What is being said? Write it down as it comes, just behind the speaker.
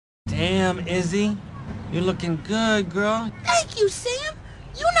Damn, Izzy. You're looking good, girl. Thank you, Sam.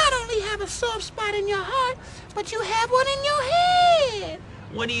 You not only have a soft spot in your heart, but you have one in your head.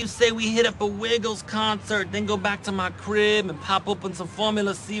 What do you say we hit up a Wiggles concert, then go back to my crib and pop open some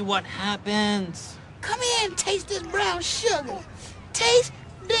formula, see what happens? Come here and taste this brown sugar. Taste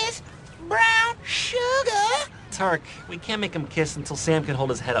this brown sugar. Turk, we can't make him kiss until Sam can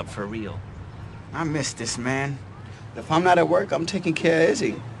hold his head up for real. I miss this, man. If I'm not at work, I'm taking care of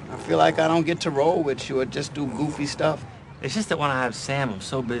Izzy. I feel like I don't get to roll with you or just do goofy stuff. It's just that when I have Sam, I'm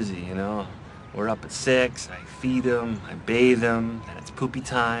so busy, you know? We're up at 6, I feed him, I bathe him, then it's poopy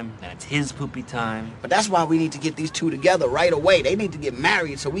time, then it's his poopy time. But that's why we need to get these two together right away. They need to get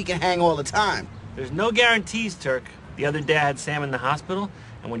married so we can hang all the time. There's no guarantees, Turk. The other day I had Sam in the hospital,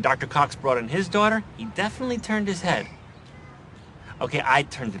 and when Dr. Cox brought in his daughter, he definitely turned his head. Okay, I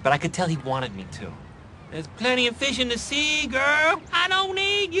turned it, but I could tell he wanted me to. There's plenty of fish in the sea, girl. I don't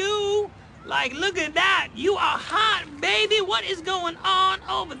need you. Like, look at that. You are hot, baby. What is going on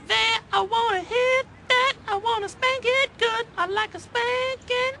over there? I want to hit that. I want to spank it good. I like a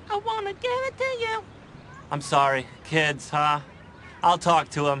spanking. I want to give it to you. I'm sorry. Kids, huh? I'll talk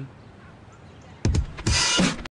to him.